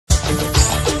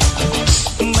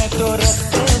जो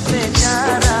रास्ते से जा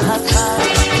रहा था,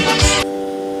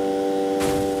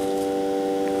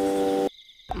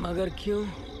 मगर क्यों?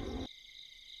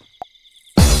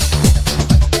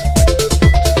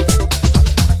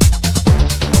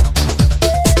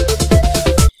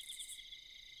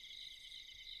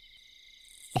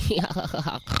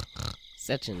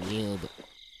 Such a noob.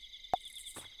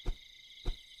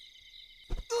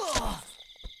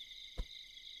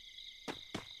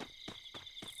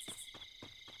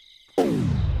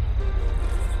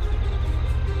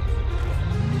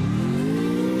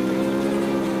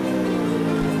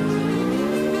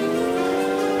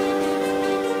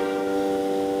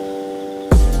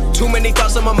 Too many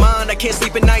thoughts on my mind, I can't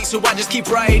sleep at night, so I just keep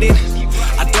writing.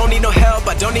 I don't need no help,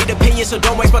 I don't need opinions, so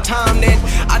don't waste my time then.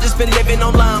 I just been living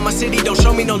online, my city don't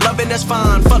show me no love and that's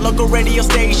fine. Fuck local radio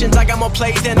stations, I got more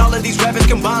plays than all of these rappers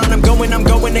combined. I'm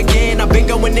going again, I've been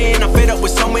going in, I'm fed up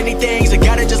with so many things. I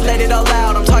gotta just let it all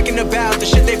out, I'm talking about the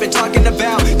shit they've been talking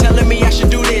about. Telling me I should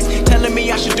do this, telling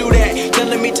me I should do that.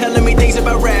 Telling me things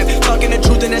about rap, talking the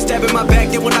truth and that stab in my back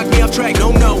that will knock me off track.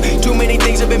 No, too many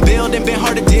things have been building, been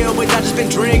hard to deal with, I just been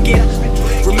drinking.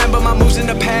 Remember my moves in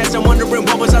the past, I'm wondering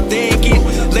what was I thinking.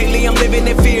 Lately I'm living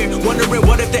in fear, wondering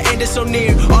what if the end is so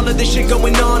near. All of this shit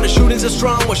going on, the shootings are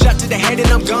strong. One shot to the head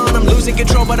and I'm gone. I'm losing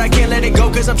control but I can't let it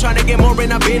go, cause I'm trying to get more.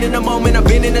 And I've been in the moment, I've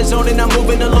been in the zone, and I'm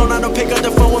moving alone. I don't pick up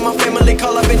the phone when my family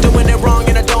call, I've been doing it wrong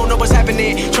and I don't know what's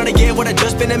happening. Trying to get what I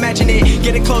just been imagining,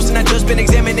 getting close and I just been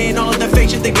examining all of the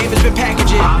fake shit the game has been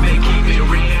packaging. I've been keeping it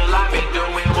real, I've been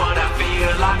doing what I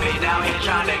feel. I've been out here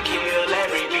trying to kill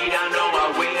every beat, I know I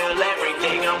will.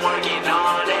 Everything I'm working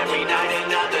on, every night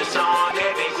another song.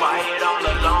 They've been quiet all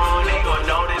along, they gon'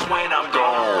 notice when I'm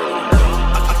gone.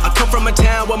 I come from a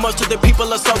town where most of the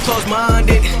people are so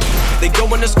close-minded. They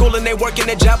going to school and they working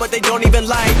a job but they don't even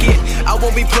like it. I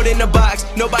won't be put in a box,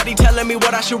 nobody telling me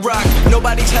what I should rock.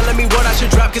 Nobody telling me what I should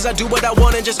drop, cause I do what I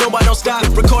want and just know I don't stop.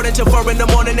 Recording till 4 in the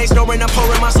morning, they snoring, I'm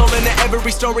pouring my soul into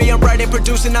every story. I'm writing,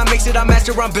 producing, I mix it, I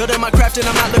master, I'm building my craft and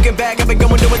I'm not looking back. I've been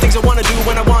going doing things I wanna do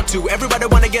when I want to. Everybody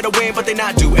wanna get a win but they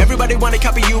not do. Everybody wanna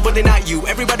copy you but they not you.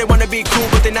 Everybody wanna be cool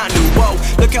but they not new. Whoa,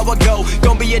 look how I go,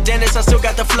 gonna be a dentist, I still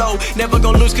got the flow. Never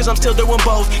gonna lose cause I'm still doing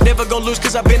both. Never gonna lose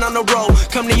cause I've been on the road.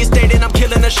 Come to your state and I'm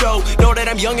killing the show. Know that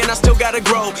I'm young and I still gotta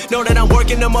grow. Know that I'm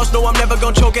working the most, know I'm never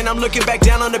gonna choke. And I'm looking back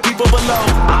down on the people below.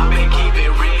 I've been keeping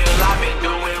it real, I've been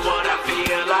doing what I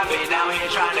feel. I've been out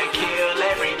here trying to kill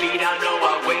every beat, I know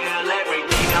I will.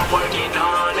 Everything I'm working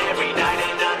on, every night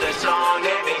another song.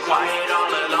 They've been quiet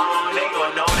all along, they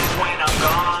gon' notice when I'm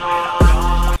gone.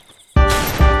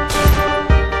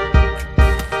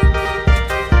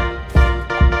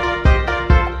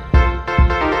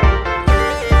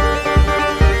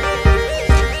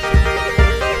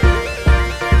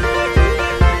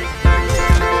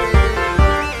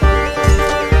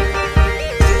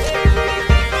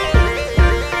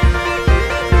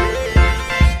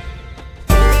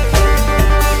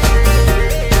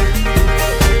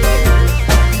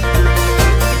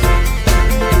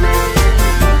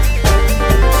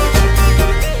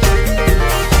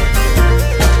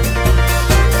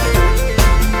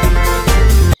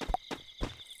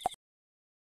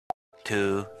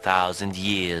 2,000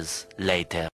 years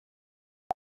later.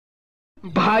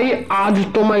 भाई आज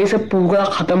तो मैं इसे पूरा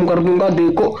खत्म कर दूंगा।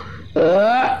 देखो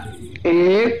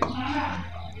एक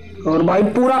और भाई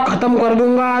पूरा खत्म कर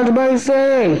दूंगा आज भाई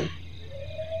इसे।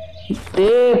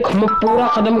 देख मैं पूरा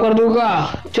खत्म कर दूंगा।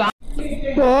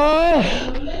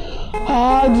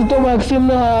 आज तो मैक्सिम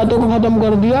ने हयातो को खत्म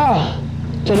कर दिया।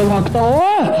 चलो भागता हूँ।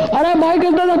 अरे भाई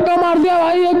कितना धक्का मार दिया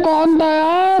भाई, ये कौन था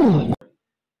यार?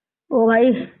 ओ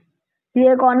भाई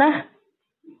ये कौन है?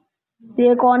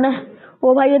 ये कौन है?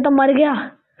 ओ भाई ये तो मर गया।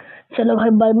 चलो भाई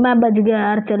मैं बच गया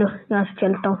यार। चलो यहाँ से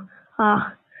चलता हूँ। हाँ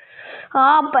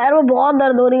हाँ पैर में बहुत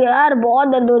दर्द हो रही है यार, बहुत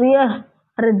दर्द हो रही है।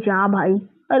 अरे जा भाई,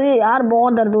 अरे यार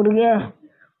बहुत दर्द हो रही है।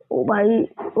 ओ भाई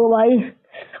ओ भाई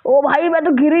ओ भाई मैं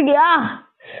तो गिर ही गया।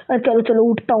 अरे चलो चलो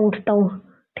उठता हूँ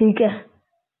ठीक है।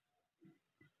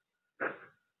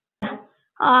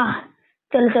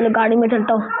 चलो चलो गाड़ी में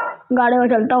चलता हूँ।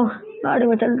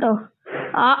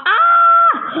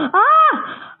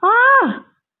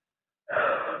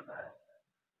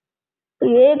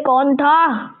 ये कौन था?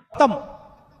 खत्म।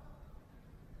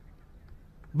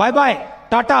 Bye bye,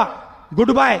 Tata,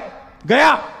 good bye,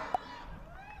 गया।